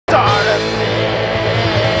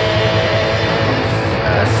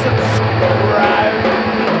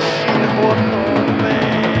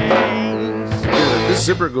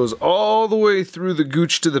zipper goes all the way through the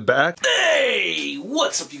gooch to the back. Hey,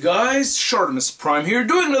 what's up you guys? ShartimusPrime here,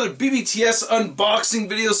 doing another BBTS unboxing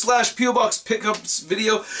video slash PO Box pickups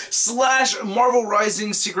video slash Marvel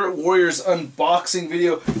Rising Secret Warriors unboxing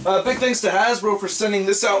video. Big thanks to Hasbro for sending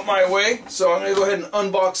this out my way. So I'm going to go ahead and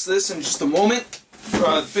unbox this in just a moment.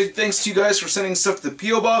 Big thanks to you guys for sending stuff to the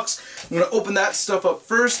P.O. Box. I'm going to open that stuff up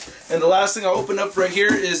first, and the last thing I'll open up right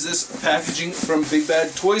here is this packaging from Big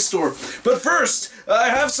Bad Toy Store. But first, I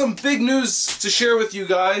have some big news to share with you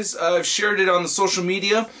guys. I've shared it on the social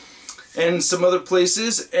media and some other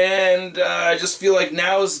places, and I just feel like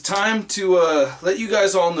now is the time to let you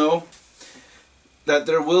guys all know that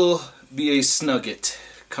there will be a Snugget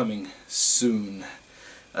coming soon.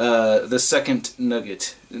 The second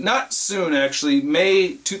nugget. Not soon, actually.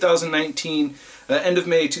 May 2019, end of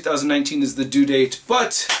May 2019 is the due date,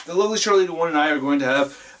 but the lovely Charlie DeWan and I are going to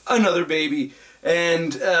have another baby.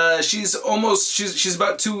 And she's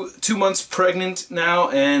about two months pregnant now,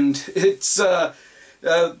 and it's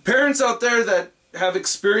parents out there that have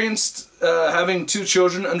experienced having two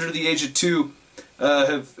children under the age of 2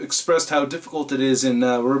 have expressed how difficult it is, and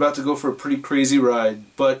we're about to go for a pretty crazy ride,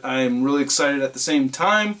 but I'm really excited at the same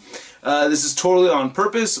time. This is totally on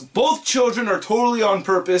purpose. Both children are totally on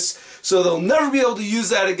purpose, so they'll never be able to use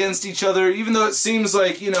that against each other, even though it seems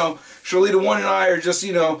like, you know, Charlita 1 and I are just,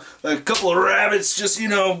 you know, like a couple of rabbits just, you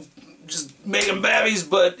know, just making babies,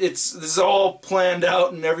 but this is all planned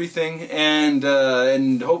out and everything, and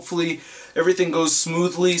hopefully everything goes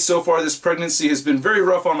smoothly. So far this pregnancy has been very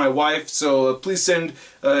rough on my wife, so please send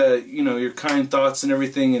you know, your kind thoughts and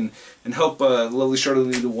everything, and help lovely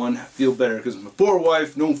Charlotte 1 feel better, because my poor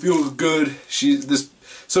wife don't feel good.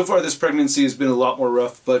 So far this pregnancy has been a lot more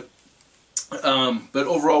rough, but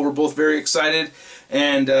overall we're both very excited,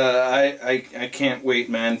 and I can't wait,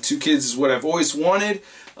 man. 2 kids is what I've always wanted.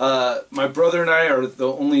 My brother and I are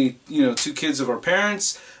the only, you know, 2 kids of our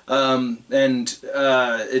parents.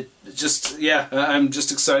 It just, yeah, I'm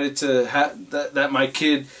just excited to have that my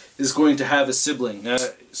kid is going to have a sibling.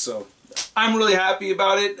 So I'm really happy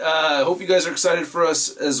about it. I hope you guys are excited for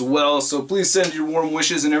us as well. So please send your warm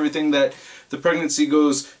wishes and everything that the pregnancy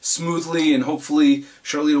goes smoothly, and hopefully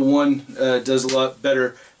Charlita 1 does a lot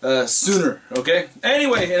better sooner. Okay.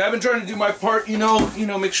 Anyway, and I've been trying to do my part. You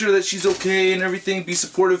know, make sure that she's okay and everything. Be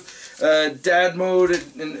supportive. Dad mode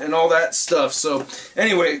and all that stuff. So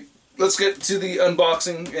anyway, let's get to the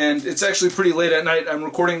unboxing, and it's actually pretty late at night. I'm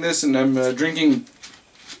recording this, and I'm drinking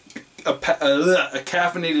a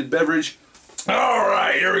caffeinated beverage.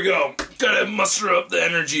 Alright, here we go. Gotta muster up the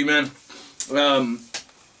energy, man.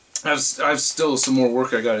 I've still some more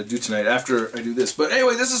work I gotta do tonight after I do this. But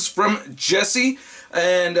anyway, this is from Jesse,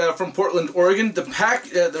 and from Portland, Oregon.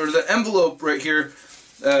 The envelope right here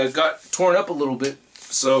got torn up a little bit.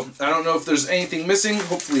 So I don't know if there's anything missing.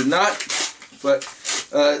 Hopefully not. But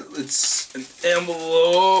it's an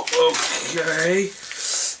envelope. Okay.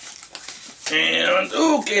 And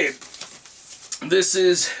okay. This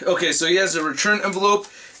is okay. So he has a return envelope,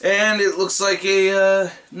 and it looks like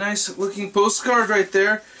a nice looking postcard right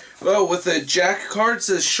there. Well, with a Jack card. It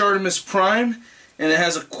says ShartimusPrime, and it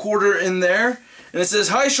has a quarter in there. And it says,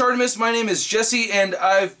 "Hi Shartimus, my name is Jesse, and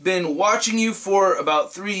I've been watching you for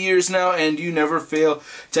about 3 years now, and you never fail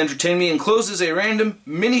to entertain me." Encloses a random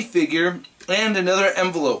minifigure and another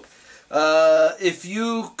envelope. If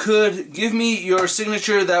you could give me your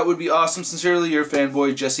signature, that would be awesome. Sincerely, your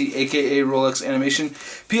fanboy Jesse, aka Rolex Animation.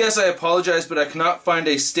 P.S. I apologize, but I cannot find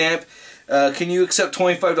a stamp. Can you accept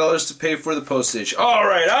 $25 to pay for the postage?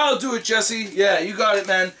 Alright, I'll do it, Jesse. Yeah, you got it,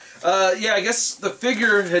 man. Yeah, I guess the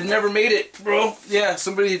figure had never made it, bro. Yeah,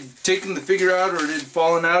 somebody had taken the figure out, or it had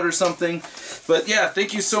fallen out or something. But yeah,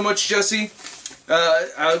 thank you so much, Jesse.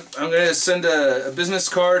 I'm going to send a business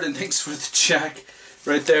card, and thanks for the Jack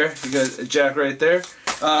right there. You got a Jack right there.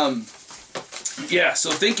 Yeah,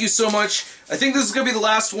 so thank you so much. I think this is going to be the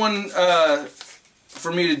last one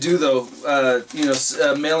for me to do, though, you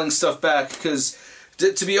know, mailing stuff back, because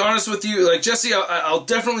to be honest with you, like, Jesse, I'll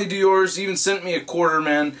definitely do yours. You even sent me a quarter,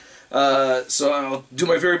 man. So I'll do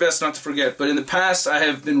my very best not to forget. But in the past, I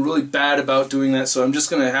have been really bad about doing that, so I'm just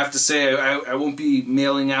going to have to say I won't be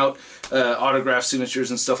mailing out autograph signatures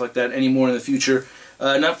and stuff like that anymore in the future.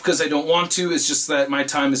 Not because I don't want to, it's just that my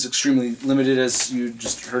time is extremely limited, as you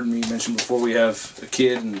just heard me mention before. We have a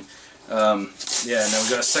kid, and yeah, now we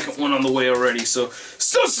got a second one on the way already, so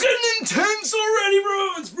stuff's getting intense already,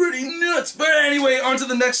 bro. It's pretty nuts. But anyway, on to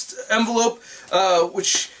the next envelope,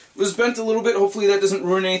 which was bent a little bit. Hopefully that doesn't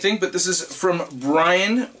ruin anything. But this is from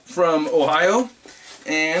Brian from Ohio,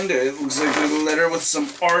 and it looks like a letter with some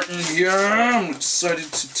art in here. I'm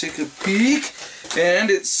excited to take a peek. And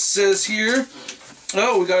it says here,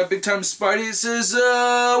 Oh, we got a big time Spidey. It says,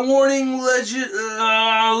 warning,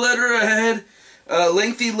 letter ahead.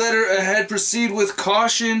 Lengthy letter ahead. Proceed with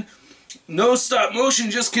caution. No stop motion.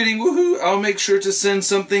 Just kidding. Woohoo! I'll make sure to send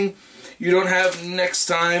something you don't have next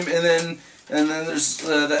time. And then there's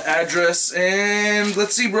the address. And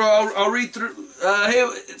let's see, bro. I'll read through. Hey,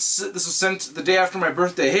 this was sent the day after my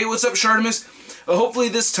birthday. Hey, what's up, Shartimus? Hopefully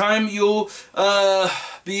this time you'll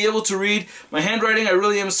be able to read my handwriting. I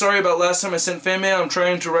really am sorry about last time I sent fan mail. I'm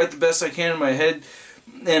trying to write the best I can in my head,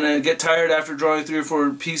 and I get tired after drawing 3 or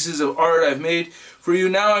 4 pieces of art I've made for you.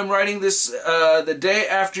 Now I'm writing this the day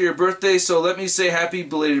after your birthday, so let me say happy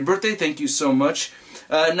belated birthday. Thank you so much.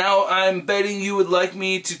 Now I'm betting you would like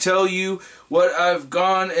me to tell you what I've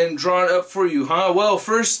gone and drawn up for you, huh? Well,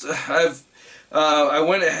 first I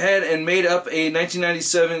went ahead and made up a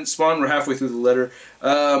 1997 Spawn. We're halfway through the letter.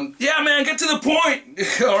 Yeah, man, get to the point.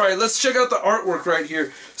 Alright, let's check out the artwork right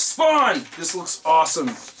here. Spawn! This looks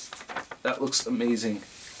awesome. That looks amazing.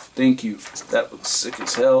 Thank you. That looks sick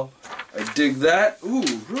as hell. I dig that.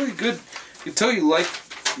 Ooh, really good. I can tell you like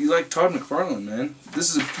Todd McFarlane, man.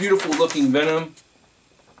 This is a beautiful looking Venom.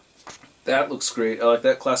 That looks great. I like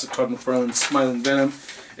that classic Todd McFarlane smiling Venom.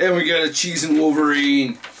 And we got a Cheese and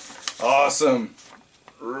Wolverine. Awesome.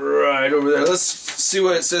 Right over there. Let's see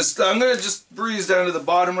what it says. I'm going to just breeze down to the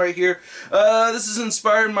bottom right here. This is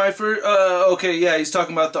inspired my first... okay, yeah, he's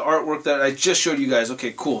talking about the artwork that I just showed you guys.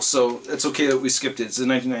 Okay, cool. So it's okay that we skipped it. It's a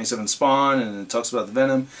 1997 Spawn, and it talks about the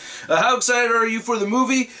Venom. How excited are you for the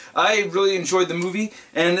movie? I really enjoyed the movie.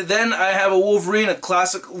 And then I have a Wolverine, a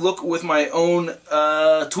classic look with my own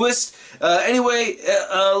twist. Anyway,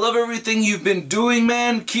 love everything you've been doing,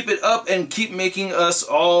 man. Keep it up and keep making us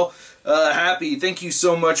all... happy. Thank you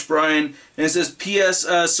so much, Brian. And it says, P.S.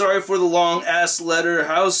 Sorry for the long ass letter.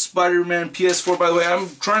 How's Spider-Man PS4? By the way, I'm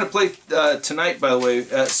trying to play tonight, by the way,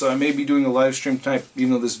 so I may be doing a live stream tonight,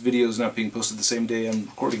 even though this video is not being posted the same day I'm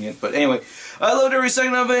recording it. But anyway, I loved every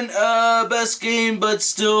second of it. Best game, but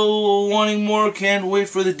still wanting more. Can't wait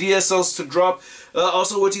for the DSLs to drop.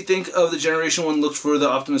 Also, what do you think of the Generation 1 look for the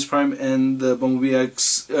Optimus Prime and the Bumblebee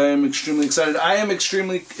X? I am extremely excited. I am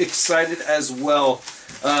extremely excited as well.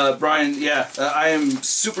 Brian, yeah, I am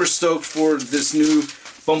super stoked for this new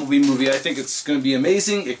Bumblebee movie. I think it's going to be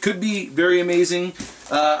amazing. It could be very amazing.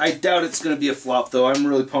 I doubt it's going to be a flop, though. I'm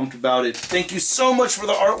really pumped about it. Thank you so much for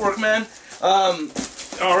the artwork, man.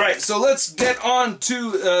 Alright, so let's get on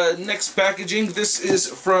to next packaging. This is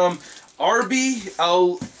from Arby.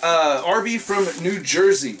 Arby from New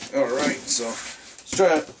Jersey. Alright, so let's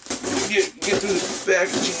try to get through the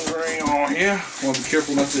packaging right on here. I want to be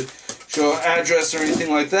careful not to show address or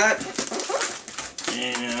anything like that.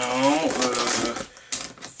 And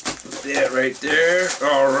put that right there.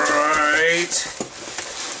 Alright.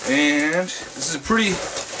 And this is a pretty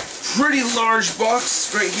large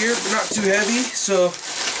box right here, but not too heavy. So,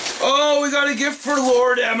 oh, we got a gift for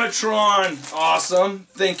Lord Amatron. Awesome.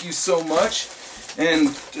 Thank you so much. And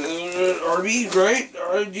Arby, right?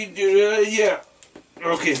 Yeah.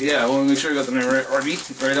 Okay, yeah, I want to make sure I got the name right. Arby,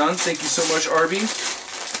 right on. Thank you so much, Arby.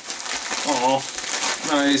 Oh,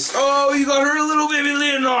 nice. Oh, you got her a little baby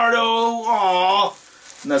Leonardo. Oh,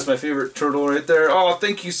 and that's my favorite turtle right there. Oh,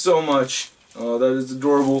 thank you so much. Oh, that is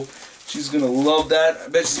adorable. She's going to love that. I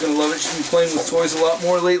bet she's going to love it. She's been playing with toys a lot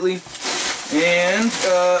more lately. And,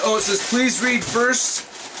 oh, it says, please read first,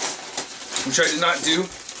 which I did not do,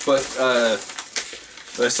 but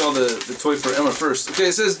I saw the toy for Emma first. Okay,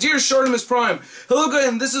 it says, Dear Shartimus Prime, hello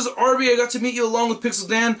again, this is Arby. I got to meet you along with Pixel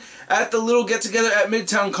Dan at the little get-together at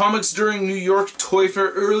Midtown Comics during New York Toy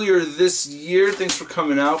Fair earlier this year. Thanks for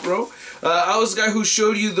coming out, bro. I was the guy who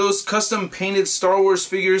showed you those custom-painted Star Wars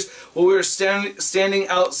figures while we were standing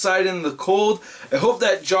outside in the cold. I hope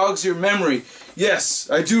that jogs your memory. Yes,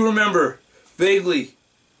 I do remember. Vaguely.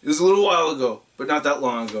 It was a little while ago, but not that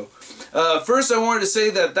long ago. First, I wanted to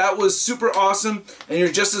say that was super awesome, and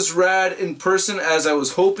you're just as rad in person as I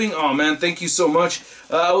was hoping. Oh man, thank you so much.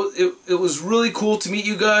 It was really cool to meet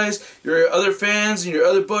you guys, your other fans, and your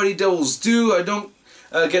other buddy Devils Do. I don't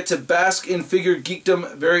get to bask in figure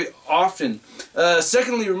geekdom very often.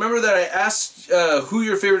 Secondly, remember that I asked who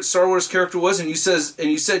your favorite Star Wars character was, and you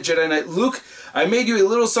said Jedi Knight Luke. I made you a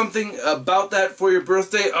little something about that for your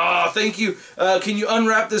birthday. Ah, oh, thank you. Can you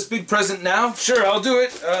unwrap this big present now? Sure, I'll do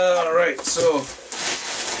it. Alright, so...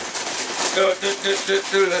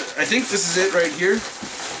 I think this is it right here.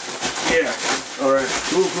 Yeah. Alright,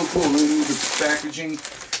 cool. Let me move the packaging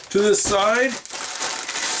to the side.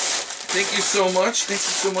 Thank you so much. Thank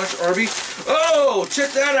you so much, Arby. Oh,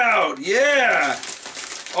 check that out. Yeah.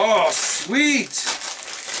 Oh, sweet.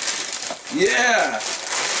 Yeah.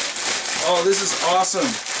 Oh, this is awesome.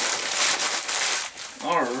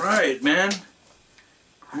 Alright, man.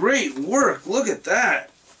 Great work. Look at that.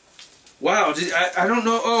 Wow, I don't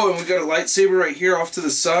know. Oh, and we got a lightsaber right here off to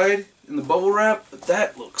the side in the bubble wrap. But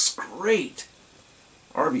that looks great.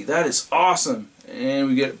 Arby, that is awesome. And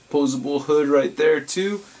we get a posable hood right there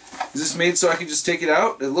too. Is this made so I can just take it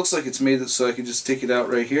out? It looks like it's made so I can just take it out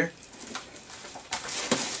right here.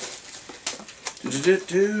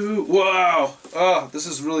 Wow! Oh, this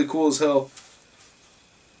is really cool as hell.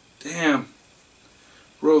 Damn.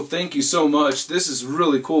 Bro, thank you so much. This is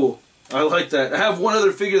really cool. I like that. I have one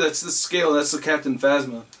other figure that's this scale. That's the Captain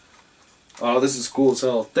Phasma. Oh, this is cool as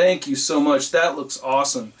hell. Thank you so much. That looks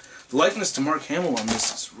awesome. The likeness to Mark Hamill on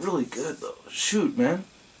this is really good, though. Shoot, man.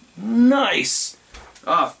 Nice!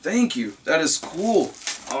 Ah, thank you. That is cool.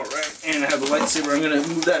 Alright, and I have a lightsaber. I'm going to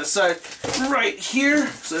move that aside right here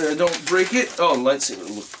so I don't break it. Oh, lightsaber.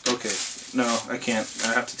 Look. Okay. No, I can't.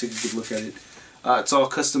 I have to take a good look at it. It's all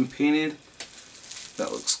custom painted.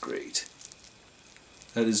 That looks great.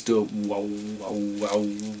 That is dope. Wow, wow, wow.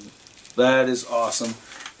 That is awesome.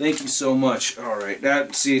 Thank you so much. Alright, now,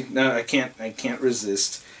 see, now I can't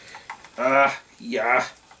resist. Yeah.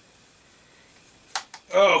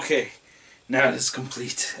 Okay. Now it is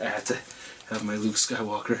complete. I had to have my Luke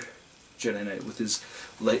Skywalker Jedi Knight with his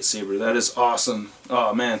lightsaber. That is awesome.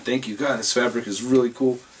 Oh man, thank you. God, this fabric is really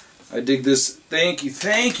cool. I dig this. Thank you,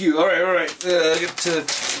 thank you. Alright, alright. Get to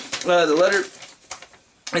the letter.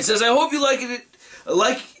 It says, I hope you like it.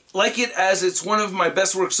 Like it as it's one of my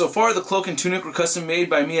best works so far. The cloak and tunic were custom made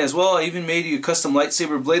by me as well. I even made you a custom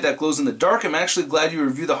lightsaber blade that glows in the dark. I'm actually glad you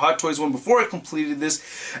reviewed the Hot Toys one before I completed this,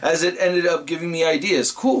 as it ended up giving me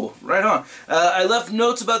ideas. Cool, right on. I left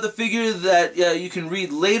notes about the figure that you can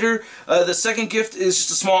read later. The second gift is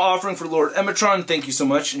just a small offering for Lord Emetron. Thank you so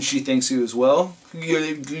much, and she thanks you as well.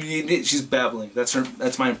 She's babbling.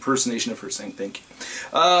 That's my impersonation of her saying thank you.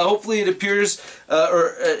 Hopefully it appears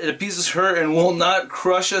or it appeases her and will not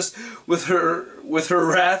crush us with her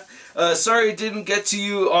wrath. Sorry it didn't get to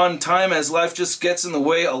you on time, as life just gets in the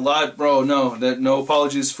way a lot, bro. No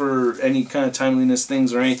apologies for any kind of timeliness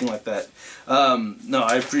things or anything like that. No,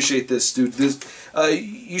 I appreciate this, dude.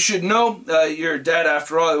 You should know you're a dad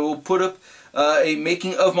after all. I will put up a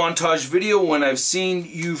making of montage video when I've seen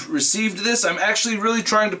you've received this. I'm actually really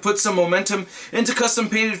trying to put some momentum into custom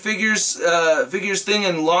painted figures thing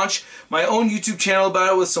and launch my own YouTube channel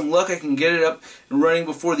about it. With some luck I can get it up and running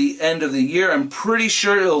before the end of the year. I'm pretty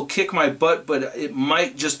sure it'll kick my butt, but it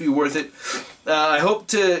might just be worth it. I hope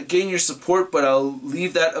to gain your support, but I'll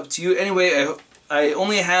leave that up to you. Anyway, I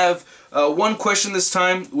only have one question this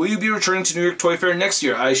time. Will you be returning to New York Toy Fair next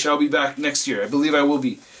year? I shall be back next year. I believe I will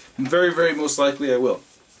be. Very, very most likely I will.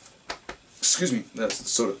 Excuse me, that's the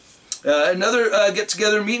soda. Another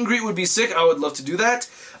get-together meet and greet would be sick. I would love to do that.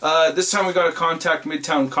 This time we got to contact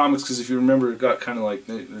Midtown Comics, because if you remember, it got kind of like,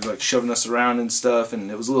 they were like shoving us around and stuff,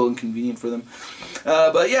 and it was a little inconvenient for them.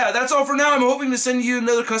 But yeah, that's all for now. I'm hoping to send you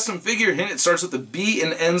another custom figure. Hint, it starts with a B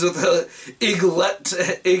and ends with a Ig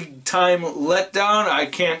time letdown. I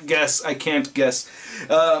can't guess. I can't guess.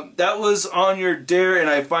 That was on your dare, and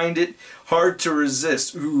I find it hard to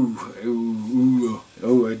resist. Ooh.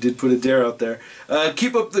 Oh, I did put a dare out there.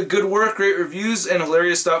 Keep up the good work, great reviews, and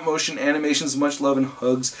hilarious stop motion animations. Much love and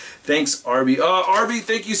hugs. Thanks, Arby. Arby,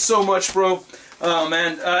 thank you so much, bro. Oh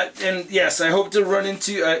man, and yes, I hope to run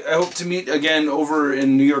into. I hope to meet again over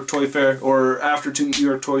in New York Toy Fair, or after to New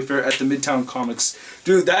York Toy Fair at the Midtown Comics.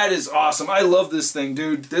 Dude, that is awesome. I love this thing,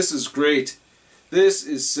 dude. This is great. This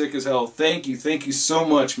is sick as hell. Thank you so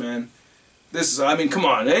much, man. This is, I mean, come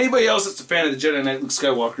on. Anybody else that's a fan of the Jedi Knight Luke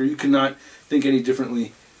Skywalker, you cannot think any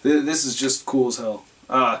differently. This is just cool as hell.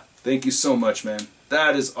 Thank you so much, man.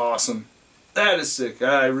 That is awesome. That is sick.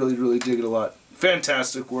 I really, really dig it a lot.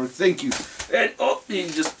 Fantastic work. Thank you. And, oh, he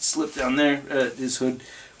just slipped down there. His hood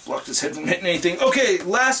blocked his head from hitting anything. Okay,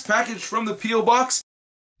 last package from the P.O. Box.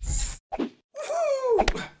 Woo!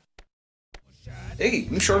 Hey,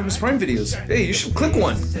 new ShartimusPrime videos. Hey, you should click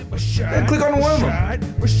one. Yeah, click on one of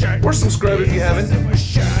them. Or subscribe if you haven't. Your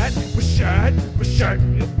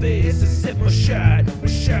face,